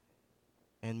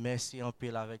Et merci en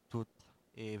pile avec tous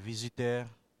les visiteurs.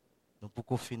 Nous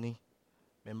pouvons finir.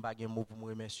 Même pas de mot pour me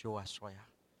remercier à soi.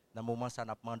 Dans le moment, ça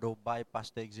n'a pas demandé au bail,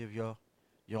 Pasteur Xavier.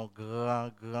 Il y a un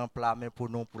grand plat pour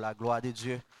nous, pour la gloire de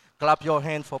Dieu. Clap your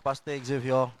hand for Pastor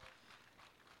Xavier.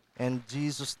 In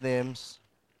Jesus' name,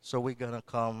 so we're going to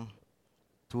come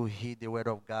to hear the word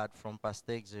of God from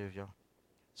Pastor Xavier.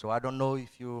 So I don't know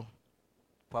if you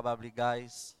probably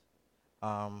guys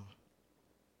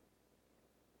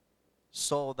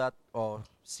saw that or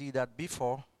see that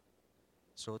before.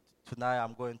 So tonight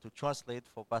I'm going to translate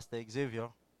for Pastor Xavier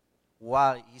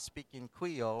while he's speaking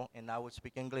Creole and I will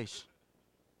speak English.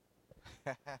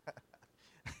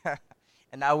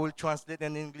 And I will translate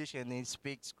in English and he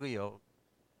speaks Creole.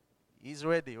 He's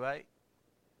ready, right?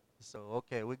 So,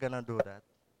 okay, we're going to do that.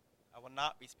 I will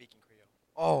not be speaking Creole.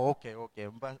 Oh, okay.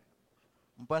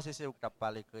 Je pense que c'est vous qui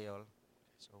parlez créole.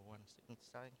 So, one second,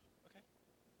 sorry.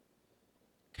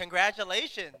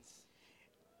 Congratulations.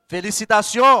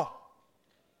 Félicitations.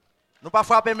 Nous pas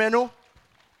frapper mais nous.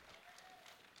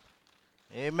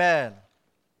 Amen.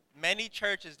 Many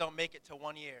churches don't make it to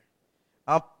 1 year.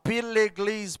 En pile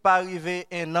l'église pas arrivé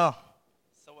un an.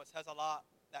 So it says a lot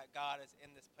that God is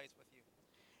in this place with you.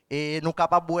 Et nous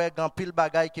capable voir grand pile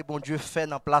bagaille que bon Dieu fait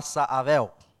dans place ça avec vous.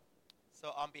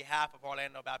 So on behalf of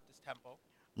Orlando Baptist Temple,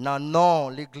 Non, non,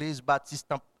 l'église Baptiste,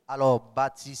 alors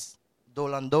Baptiste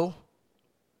d'Orlando,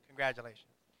 congratulations.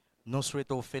 nous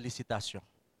souhaitons félicitations.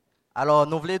 Alors,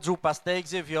 nous voulons dire au pasteur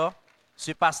Xavier,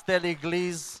 c'est pasteur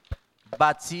l'église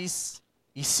Baptiste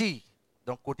ici,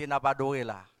 donc côté Nabadoré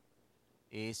là.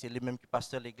 Et c'est lui-même qui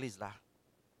pasteur l'église là.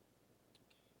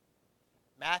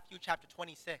 Matthew chapter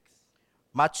 26.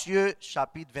 Matthieu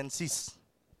chapitre 26.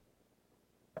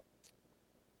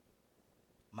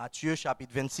 Matthieu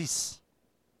chapitre 26.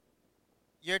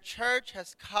 Your church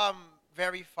has come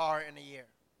very far in a year.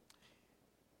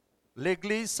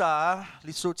 L'église ça,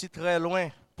 il sorti très loin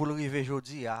pour arriver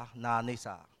aujourd'hui dans l'année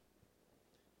ça.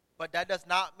 But that does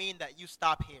not mean that you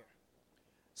stop here.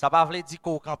 Ça pas veut dire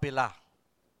qu'on campe là.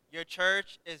 Your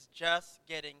church is just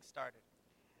getting started.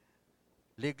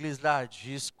 L'église là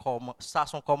juste comme ça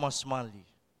son commencement li.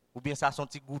 Ou bien ça son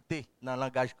petit goûter dans le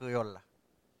langage créole là.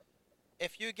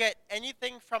 If you get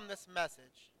anything from this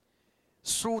message,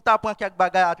 Sous ta prend quelques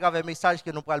bagages à travers le message que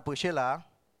nous pral prêcher là,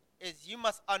 is you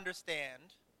must understand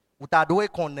ou ta doit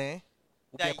connaître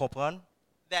ou bien That- comprendre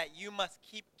that you must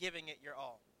keep giving it your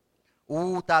all.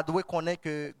 ou ta doit connaître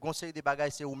que conseil des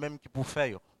bagages c'est ou même qui pour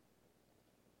faire.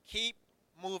 Keep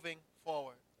moving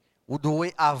forward. Ou doit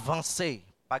avancer,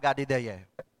 pas garder derrière.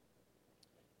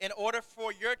 In order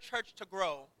for your church to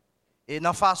grow, Et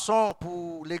dans façon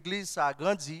pour l'église ça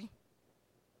grandir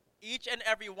each and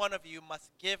every one of you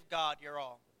must give God your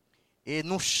all. et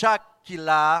nous chaque qui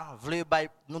là vle bay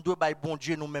nous doit bay bon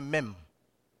Dieu nous mêmes.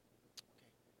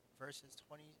 Verses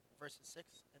 6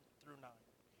 and through 9.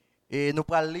 Et nous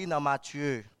pral lire dans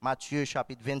Matthieu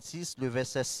chapitre 26 le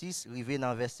verset 6 arrivé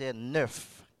dans verset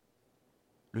 9.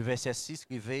 Le verset 6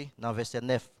 arrivé dans verset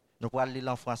 9. Nous pral lire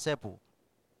en français pour.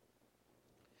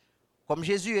 Comme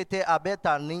Jésus était à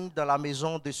Bethanie dans la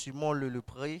maison de Simon le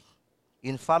lépreux,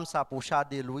 une femme s'approcha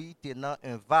de lui tenant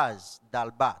un vase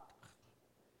d'albâtre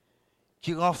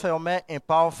qui renfermait un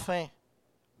parfum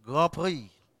grand prix.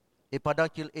 Et pendant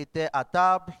qu'il était à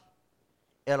table,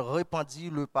 elle répandit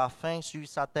le parfum sur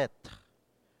sa tête.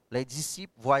 Les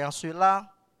disciples, voyant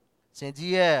cela,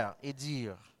 s'indignèrent et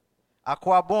dirent, « À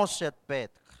quoi bon cette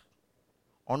pètre?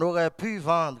 On aurait pu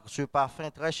vendre ce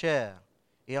parfum très cher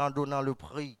et en donnant le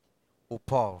prix aux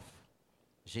pauvres. »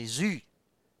 Jésus,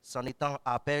 s'en étant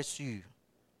aperçu,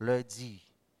 leur dit,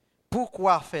 «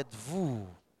 Pourquoi faites-vous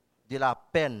de la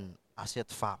peine à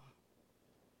cette femme?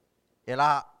 Elle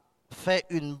a fait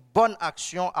une bonne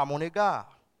action à mon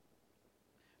égard,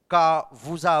 car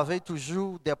vous avez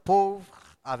toujours des pauvres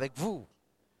avec vous,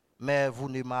 mais vous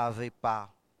ne m'avez pas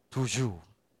toujours. »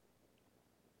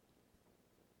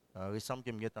 Il semble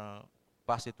que je vais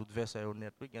passer tout verset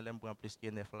honnête. Oui, je vais prendre plus que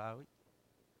 9 là. Oui.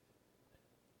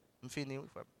 Je finis. Oui,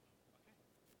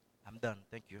 I'm done.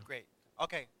 Thank you. Great.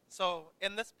 Okay, so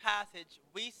in this passage,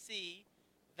 we see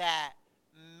that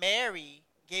Mary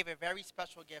gave a very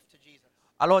special gift to Jesus.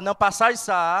 Alors, dans le passage,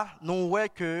 ça, nous voyons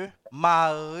que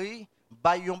Marie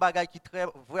a un bagage qui est très,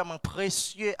 vraiment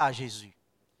précieux à Jésus.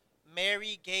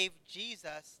 Mary gave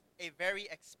Jesus a very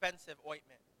expensive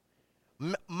ointment.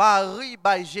 Marie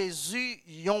a Jésus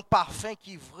un parfum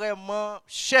qui est vraiment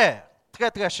cher,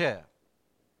 très très cher.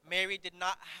 Mary did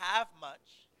not have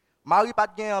much, Marie pas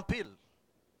de gain en pile.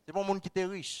 C'est pas un monde qui était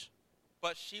riche.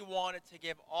 but she wanted to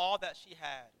give all that she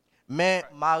had. Mais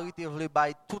Right. Marie te voulait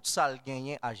bailler tout ça le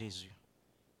gagner à Jésus.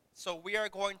 So we are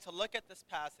going to look at this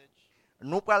passage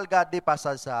Nous allons regarder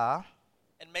passage ça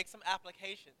and make some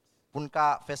applications pour nous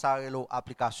faire ça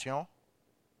application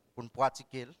pour nous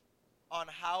pratiquer on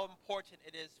how important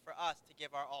it is for us to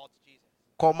give our all to Jesus.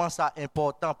 comment ça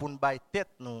important pour nous bailler tête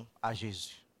nous à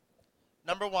Jésus.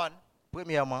 Number one,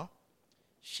 Premièrement,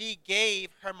 she gave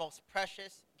her most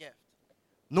precious gift.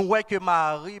 nous voyons que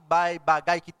Marie baille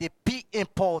bagay qui était plus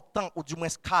important ou du moins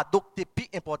cadeau qui était plus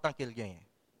important qu'elle gagne.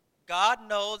 God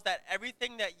knows that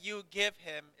everything that you give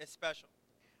him is special.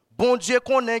 Bon Dieu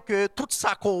connaît que tout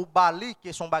ça qu'on bali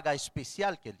que son bagage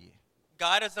spécial qu'elle est.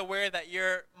 God is aware that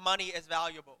your money is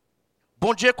valuable.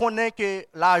 Bon Dieu connaît que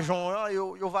l'argent est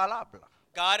valable.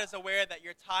 God is aware that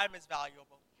your time is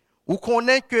valuable. Ou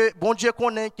connaît que bon Dieu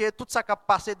connaît que tout ça qui a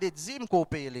passé des dîmes qu'on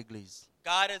paye l'église.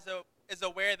 God is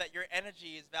aware that your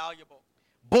energy is valuable.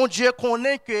 Bon Dieu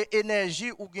connaît que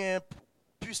énergie ou gain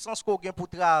puissance qu'on gain pour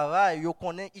travail,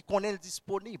 il connaît le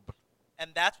disponible. And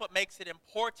that's what makes it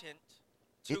important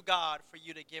to God for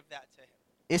you to give that to him.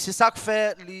 Et c'est ça que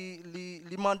fait li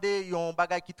demander un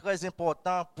bagage qui est très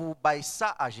important pour bailler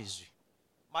ça à Jésus.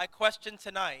 My question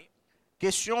tonight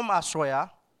Question ma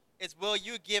soya, is, will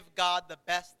you give God the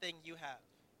best thing you have?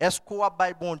 est-ce qu'on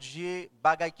baille bon Dieu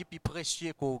bagage qui plus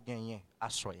précieux qu'on gagne à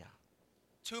soya?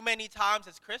 Too many times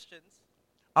as Christians,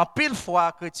 En pile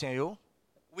fois chrétien yo,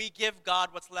 we give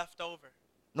God what's left over.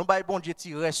 nous baille bon Dieu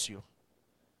ti reste yo.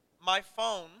 My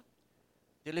phone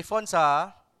Téléphone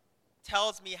ça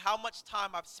tells me how much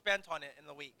time I've spent on it in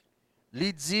the week.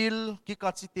 li dit qui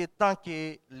quantité de temps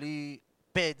que li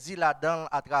perdu là-dedans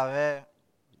à travers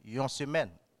une semaine.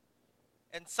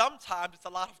 And sometimes it's a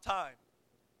lot of time.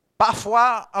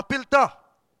 Parfois en pile temps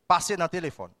passé dans le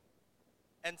téléphone.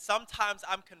 And sometimes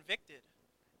I'm convicted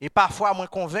Et parfois moi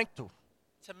convaincu tout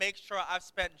to make sure I've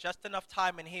spent just enough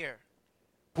time in here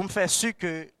pour me faire sûr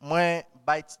que moi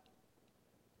baille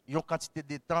une quantité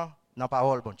de temps dans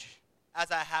parole bon Dieu. as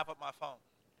I have with my phone.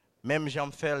 Même j'en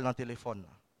fais dans le téléphone.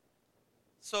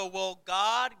 So will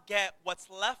God get what's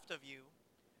left of you,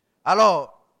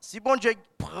 Alors, si bon Dieu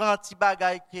prend petit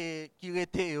bagay qui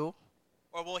rete yo,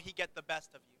 or will he get the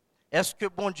best of you? est-ce que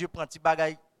bon Dieu prend petit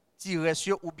bagay qui reste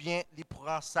yo, ou bien il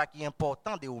prend ça qui est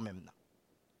important de vous même?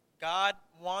 God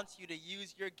wants you to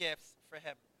use your gifts for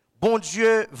him. Bon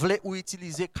Dieu voulait ou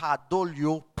utiliser cadeau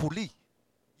yo pour lui.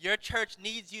 Your church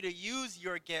needs you to use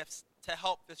your gifts to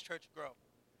help this church grow.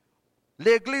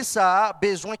 L'église a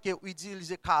besoin que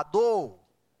utiliser cadeau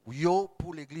yo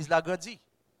pour l'église la grandi.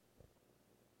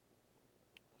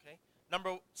 Okay?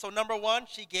 Number one,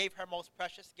 she gave her most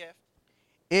precious gift.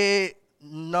 Et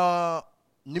dans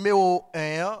numéro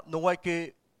 1, nous voyons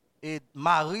que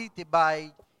Marie te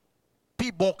bail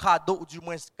plus bon cadeau ou du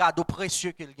moins cadeau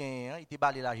précieux qu'elle gagne, il te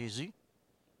balle à Jésus.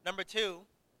 Number two,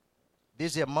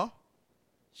 Deuxièmement,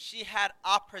 she had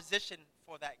opposition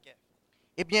for that gift.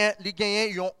 eh bien, il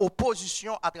gagne une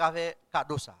opposition à travers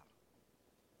cadeau ça.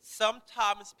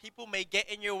 Sometimes people may get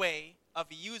in your way of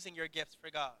using your gifts for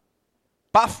God.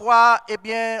 Parfois, eh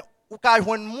bien, ou ka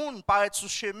joindre moun paraître sous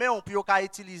chemin ou puis ou ka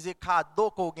utiliser cadeau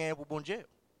qu'on gagne pour bon Dieu.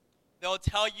 They'll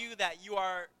tell you that you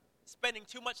are spending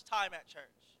too much time at church.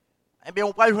 Eh bien,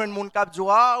 ou pa joindre moun k'ap di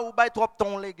ou bay trop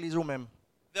ton l'église ou même.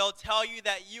 They'll tell you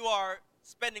that you are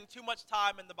spending too much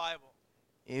time in the Bible.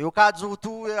 Et ou ka di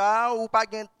tout ou pa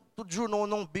gen tout jour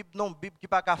non Bible qui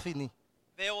pas ka fini.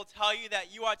 They will tell you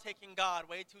that you are taking God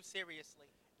way too seriously.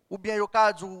 Ou bien yo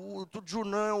ka di tout jour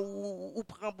non ou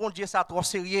prend bon Dieu ça trop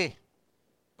sérieux.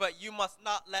 But you must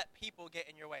not let people get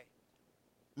in your way.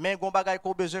 Mais gon bagay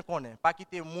ko besoin connaît, pas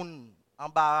quitter moun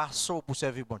embarrasso pour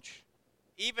servir bon Dieu.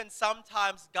 Even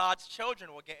sometimes God's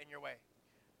children will get in your way.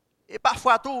 Et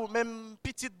parfois tout, même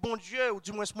petit bon Dieu, ou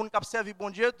du moins moun k'ap servi bon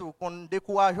Dieu tout, qu'on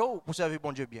décourage pour servir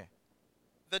bon Dieu bien.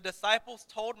 The disciples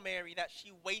told Mary that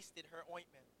she wasted her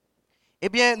ointment. Eh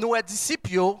bien, nous les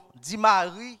disciples, yo, dit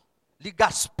Marie, li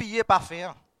gaspiller pas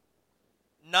faire.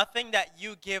 Nothing that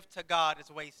you give to God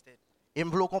is wasted. Et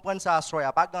m'vlo comprendre ça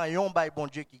soya, pas grand yon bay bon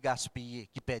Dieu qui gaspiller,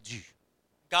 qui perdu.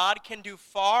 God can do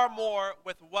far more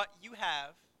with what you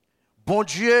have Bon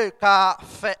Dieu ka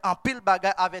fait en pile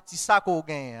bagay avec ça qu'on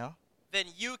gagne. than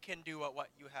you can do with what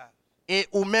you have. Et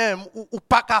ou même ou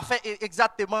pas ka fait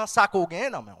exactement ça qu'on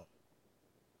gagne non mais.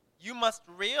 You must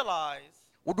realize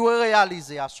Ou doit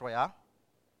réaliser à soya.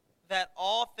 that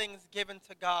all things given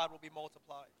to God will be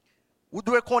multiplied. Ou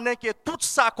doit connaître que tout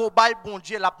ça qu'on bay bon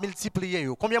Dieu l'a multiplié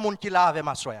yo. Combien monde qui l'a avec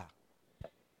ma soya?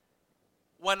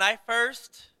 When I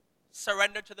first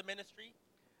surrendered to the ministry,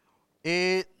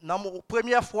 Et dans la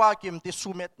première fois que je me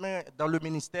soumettre dans le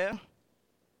ministère,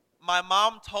 my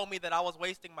mom told me that I was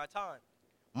wasting my time.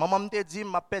 maman me dit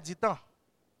m'a perdu temps.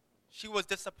 She was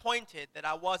disappointed that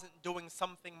I wasn't doing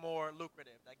something more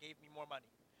lucrative that gave me more money.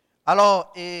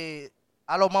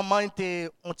 Alors maman était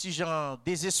un petit genre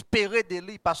désespéré de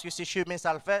lui parce que ce chemin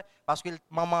ça le fait parce que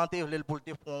maman était voulait pour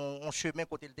un chemin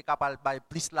côté il était capable de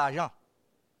plus l'argent.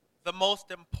 The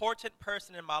most important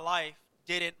person in my life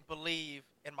didn't believe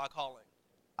in my calling.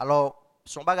 Alors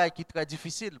son bagage qui est très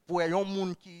difficile pour un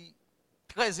monde qui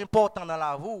très important dans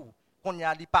la vie qu'on y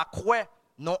a pas croire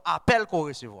non appel qu'on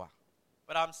recevoir.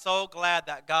 But I'm so glad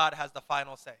that God has the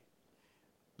final say.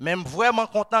 Même vraiment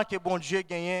content que bon Dieu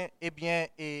gagne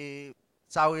et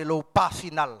ça aurait le pas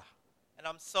final. And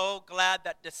I'm so glad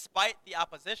that despite the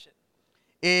opposition,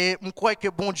 Et je crois que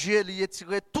bon Dieu lui a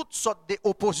tiré toutes sortes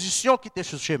d'oppositions qui étaient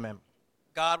sur le chemin.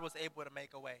 God was able to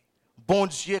make a way. Bon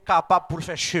Dieu est capable pour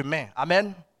faire chemin.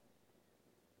 Amen.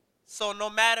 So no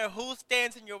matter who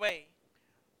stands in your way,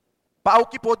 Pas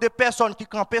occuper de personnes qui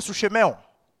campaient sur le chemin.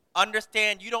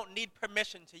 understand you don't need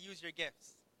permission to use your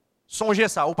gifts. Songez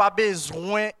ça, ou pas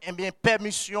besoin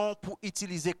permission pour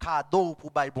utiliser cadeau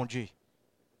pour bailler bon Dieu.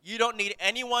 You don't need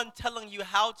anyone telling you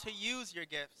how to use your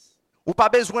gifts Ou pas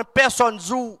besoin personne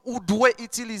ou doit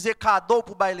utiliser cadeau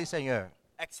pour bailler le Seigneur,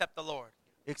 except the Lord.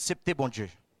 excepté bon Dieu.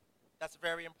 That's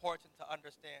very important to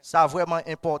understand. Ça vraiment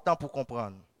important pour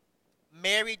comprendre.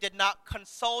 Mary did not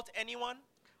consult anyone.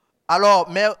 Alors,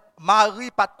 mais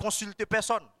Marie pas consulter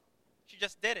personne. She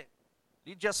just did it.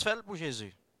 Il juste fait pour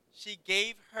Jésus. She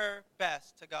gave her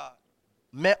best to God.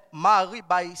 Mais Marie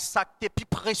baille ça qui est plus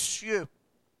précieux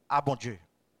à bon Dieu.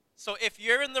 So if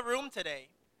you're in the room today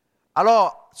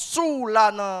Alors, sous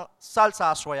la dans salle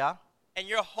ça soya, and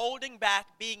you're holding back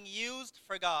being used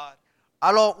for God,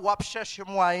 alors ou chercher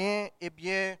moyen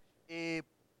et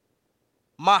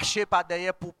marcher pas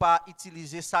derrière pour pas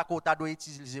utiliser ça qu'on doit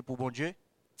utiliser pour bon Dieu.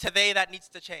 today that needs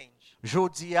to change.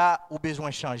 Jodi a ou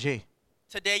besoin changer.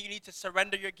 Today you need to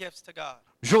surrender your gifts to God.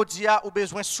 Jodi a ou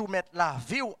besoin soumettre la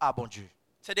vie à bon Dieu.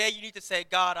 Today you need to say,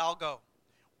 God, I'll go.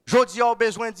 Jodi a ou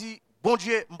besoin dire bon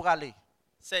Dieu m'bralé.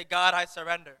 Say, God, I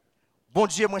surrender. Bon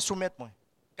Dieu moi soumettre moi.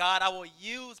 God, I will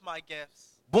use my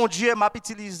gifts. Bon Dieu m'a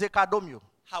utiliser cadeau mieux.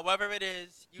 However it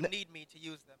is you need me to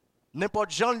use them.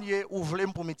 N'importe gens lié ou voulez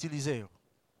pour m'utiliser.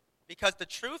 Because the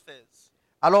truth is,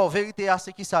 Alors vérité à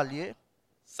ce qui ça lié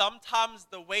sometimes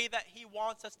the way that he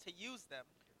wants us to use them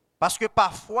parce que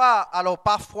parfois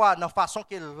dans façon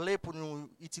qu'il veut pour nous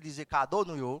utiliser cadeau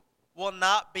nous yo, will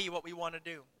not be what we want to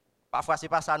do. parfois c'est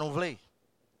pas ça nous voulons.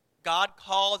 God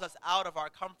calls us out of our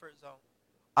comfort zone.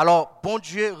 Alors bon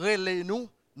Dieu relève nous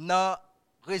dans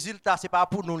résultat c'est pas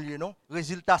pour nous lier non,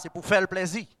 résultat c'est pour faire le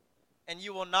plaisir. And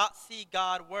you will not see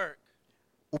God work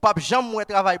Ou pas jamais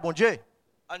travail bon Dieu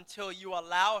until you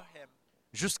allow him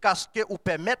jusqu'à ce que ou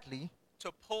permettre lui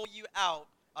to pull you out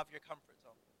of your comfort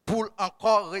zone. pour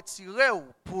encore retirer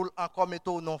ou pour encore mettre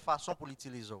une façon pour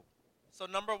l'utiliser. So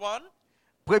number one,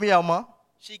 Premièrement,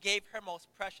 she gave her most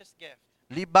precious gift.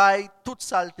 li bail toute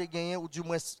saleté gagné ou du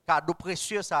moins cadeau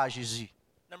précieux ça à Jésus.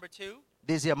 Number two,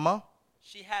 Deuxièmement,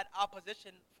 she had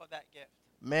opposition for that gift.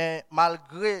 mais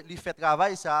malgré li fait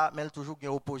travail ça, mais il toujours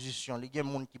gagne opposition, li gagne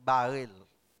monde qui barre.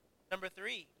 Number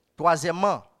three,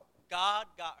 Troisièmement, God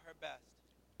got her best.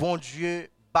 bon Dieu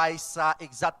bail ça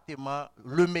exactement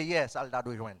le meilleur ça le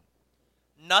doit joindre.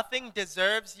 Nothing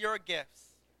deserves your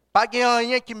gifts Pas gagne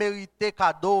rien qui mérite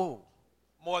cadeau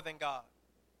more than God.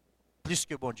 plus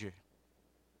que bon Dieu.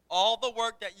 All the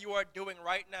work that you are doing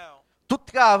right now Tout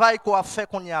travail qu'on a fait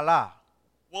qu'on y a là,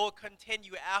 will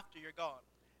continue after you're gone.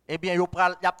 eh bien, il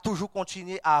y a toujours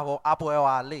continué après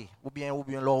aller, ou bien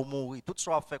leur mourir. Tout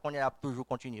ça fait qu'on y a toujours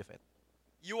continué fait.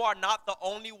 You are not the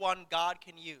only one God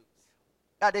can use.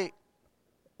 Regardez,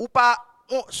 ou pas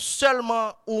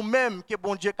seulement ou même que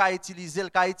bon Dieu a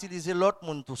utilisé l'autre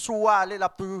monde tout. Soit aller là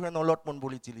toujours dans l'autre monde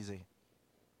pour l'utiliser.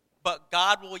 But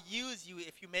God will use you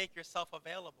if you make yourself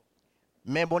available.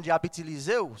 Mais bon Dieu a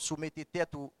utilisé ou soumettez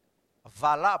tête ou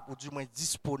valable ou du moins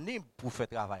disponible pour faire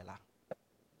travail là.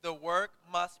 The work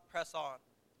must press on.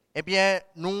 Eh bien,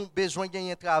 nous besoin de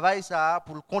gagner travail ça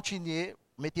pour continuer,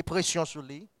 mettre pression sur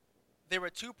lui. There were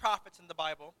two prophets in the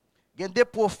Bible, Il y a des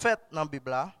prophètes dans la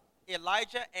Bible là.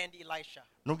 Elijah and Elisha.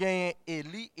 Nous avons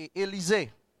Élie et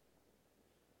Élisée.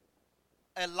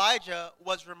 Elijah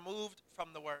was removed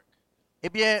from the work. Eh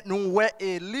bien, nous voyons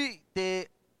Élie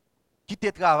qui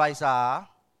te travail ça.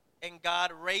 And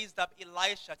God raised up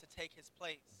Elisha to take his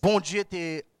place. Bon Dieu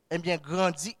te bien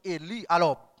grandi Élie.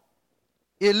 Alors,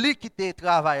 Élie qui te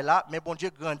travail là, mais bon Dieu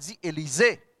grandi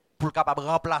Élisée pour capable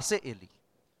remplacer Élie.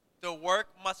 The work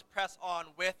must press on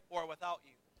with or without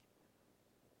you.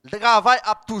 Le travail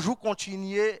a toujours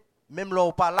continué même là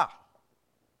ou pas là.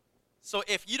 So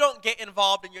if you don't get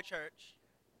involved in your church,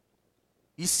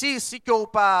 Ici, si que ou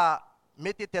pas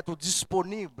mettez tête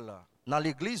disponible dans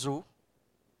l'église ou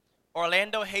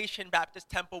Orlando Haitian Baptist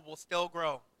Temple will still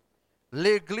grow.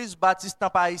 L'église baptiste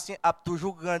temple haïtien a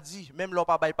toujours grandi, même l'on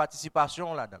pas de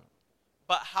participation là-dedans.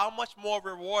 But how much more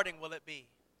rewarding will it be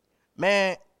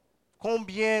Mais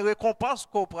combien de récompenses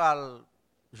qu'on pourra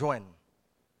joindre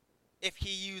if he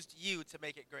used you to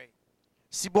make it great?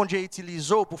 si bon Dieu utilise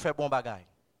vous pour faire bon bagage?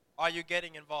 Are you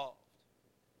getting involved?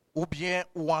 Ou bien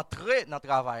ou entrer dans le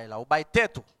travail là, ou bail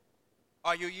tête ou.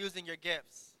 Are you using your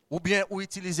gifts? Ou bien ou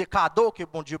utiliser cadeau que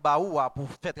bon Dieu ba ou pour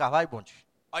faire travail bon Dieu.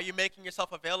 Are you making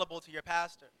yourself available to your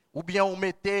pastor? Ou bien ou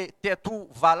mettez tête ou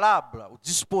valable ou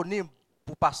disponible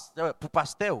pour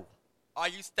pasteur. Are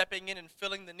you stepping in and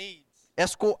filling the needs?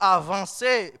 Est-ce qu'on avance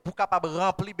pour capable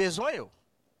remplir besoin yo?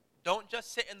 Don't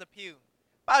just sit in the pew.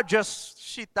 Pas juste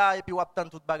chita et puis ou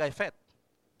attendre toute bagaille fait.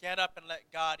 Get up and let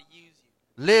God use you.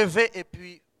 Lever et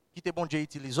puis quitter bon Dieu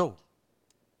utiliser.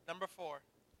 Number 4,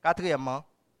 Quatrièmement,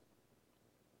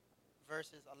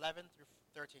 verses 11 through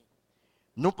 13.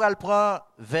 nous prenons prendre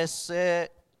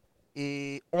verset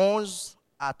 11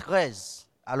 à 13.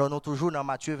 Alors nous toujours dans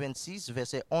Matthieu 26,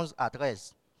 verset 11 à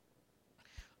 13.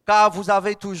 Car vous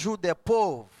avez toujours des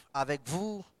pauvres avec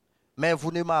vous, mais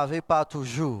vous ne m'avez pas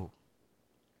toujours.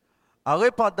 En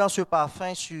répandant ce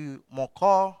parfum sur mon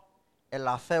corps, elle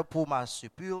l'a fait pour ma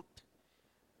sépulture.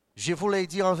 Je vous l'ai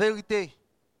dit en vérité,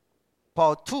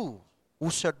 partout où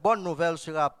cette bonne nouvelle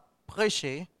sera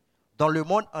prêchée, dans le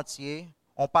monde entier,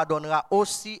 on pardonnera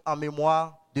aussi en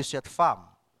mémoire de cette femme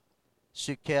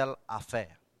ce qu'elle a fait.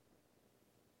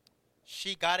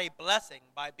 She got a blessing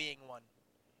by being one.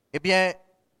 Eh bien,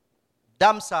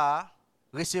 dame ça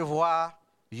recevoir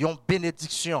une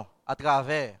bénédiction à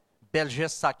travers bel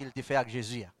geste ça qu'il te fait avec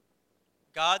Jésus.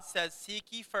 God says, seek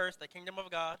ye first the kingdom of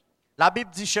God La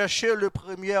Bible dit chercher le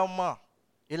premièrement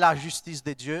et la justice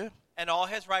de Dieu. and all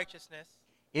his righteousness,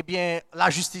 Eh bien, la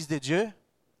justice de Dieu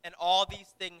and all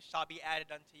these things shall be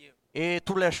added unto you. et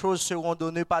toutes les choses seront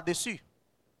données par-dessus.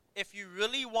 If you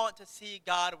really want to see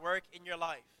God work in your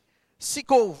life, Si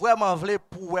vous vraiment voulez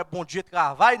pour bon Dieu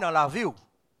travaille dans la vie,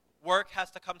 work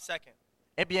has to come second.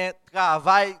 eh bien,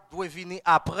 travail doit venir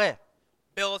après.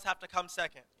 Bills have to come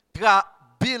second.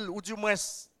 Bill ou du moins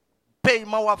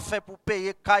paiement ou fait pour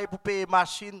payer caille pour payer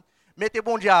machine, mettez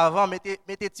bon Dieu avant, mettez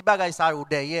petit bagage ça au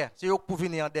derrière, c'est eux pour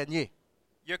venir en dernier.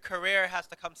 Your career has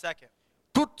to come second.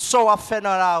 Tout ce qu'on fait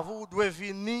dans la vie doit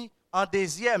venir en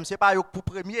deuxième, c'est pas eux pour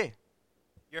premier.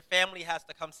 Your family has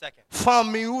to come second.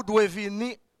 Famille ou doit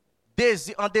venir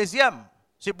en deuxième,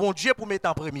 c'est bon Dieu pour mettre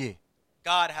en premier.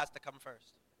 God has to come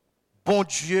first. Bon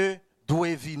Dieu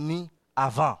doit venir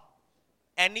avant.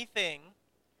 Anything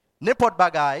N'importe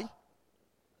bagaille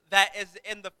that is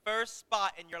in the first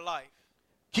spot in your life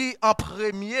qui en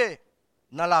premier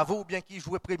dans la vie ou bien qui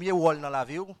joue premier rôle dans la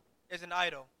vie is an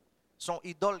idol. sont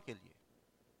idoles qu'il y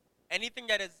a. Anything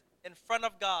that is in front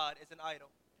of God is an idol.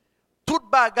 Toute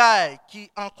bagaille qui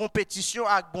en compétition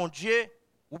avec bon Dieu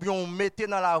ou bien on mettez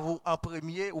dans la vie en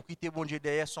premier ou quitter bon Dieu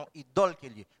derrière sont idoles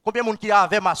qu'il y a. Combien de monde qui a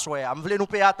avec ma soeur, me voulez nous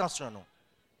payer attention non?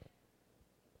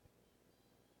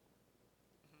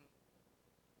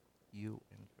 You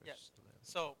in Yes.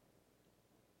 first.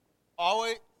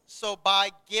 So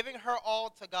by giving her all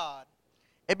to God,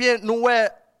 Eh bien, nous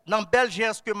dans bel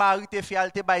geste que Marie te fait,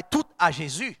 elle te baille tout à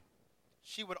Jésus.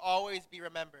 she would always be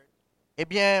remembered. Eh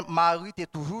bien, Marie te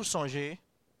toujours songé,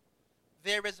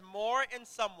 There is more in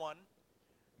someone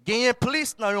gagner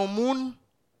plus dans un monde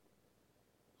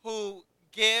who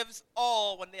gives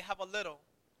all when they have a little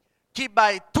qui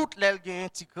baille toute l'aile gagne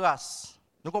petit grâce.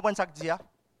 Nous comprenons ça que dit?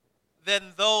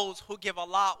 than those who give a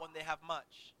lot when they have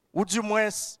much. Ou du moins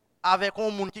avec un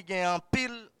monde qui gagne en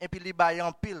pile et puis il baille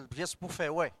en pile juste pour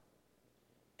faire ouais.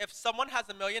 If someone has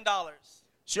 $1 million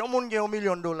Si un monde gagne $1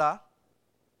 million,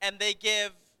 and they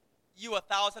give you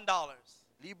 $1,000,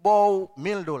 il baille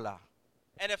 $1,000.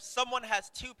 and if someone has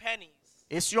 2 pennies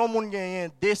Et si un monde gagne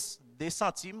des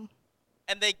centimes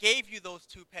and they gave you those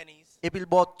 2 pennies, et puis il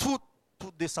baille tout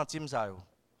des centimes ça yo.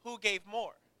 who gave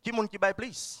more? Qui monde qui baille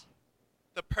plus?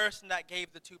 The person that gave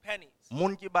the 2 pennies.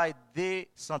 Monde qui baille des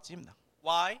centimes.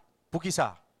 Why? Pour qui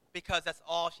ça? Because that's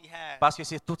all she had. Parce que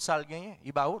c'est tout ça le gagne,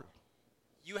 il baille.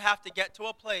 You have to get to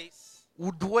a place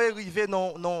Ou doit arriver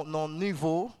dans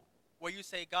niveau where you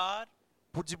say, God,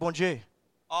 pour dire bon Dieu,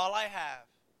 all I have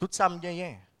tout ça me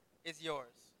gagne, is yours.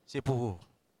 c'est pour vous.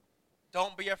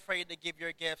 Don't be afraid to give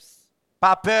your gifts.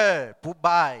 Pas peur pour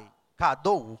bailler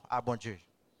cadeau à bon Dieu.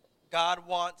 God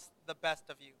wants the best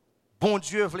of you. Bon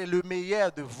Dieu voulait le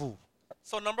meilleur de vous.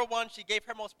 So number 1, she gave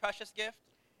her most precious gift.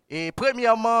 Et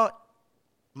premièrement,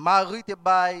 Marie te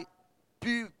baille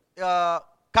plus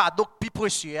cadeau plus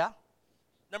précieux.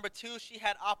 Number 2, she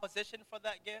had opposition for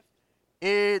that gift.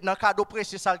 Et dans le cadeau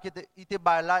précieux, ça qui était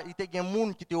là, il y a des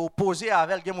gens qui étaient opposés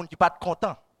avec, des gens qui pas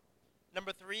contents.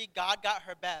 Number 3, God got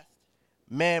her best,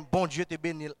 Mais bon Dieu te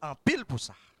béni en pile pour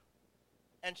ça.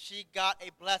 and she got a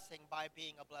blessing by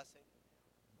being a blessing.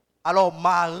 Alors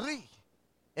Marie,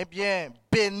 eh bien,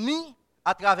 béni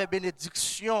à travers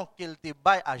bénédiction qu'elle te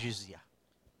baille à Jésus.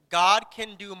 God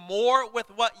can do more with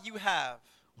what you have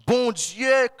Bon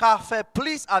Dieu qu'a fait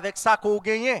plus avec ça qu'on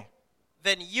gagne.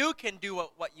 than you can do with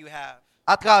what you have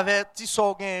À travers ti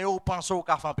so gagne ou pense ou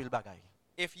qu'a fait pile bagaille.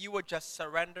 if you would just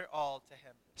surrender all to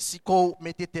Him. Si qu'on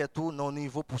mette tête tout non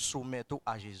niveau pour soumettre tout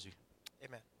à Jésus.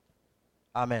 Amen.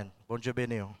 Amen. Bon Dieu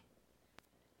béni.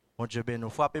 Bon Dieu béni.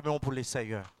 Frappez-moi pour les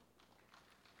Seigneurs.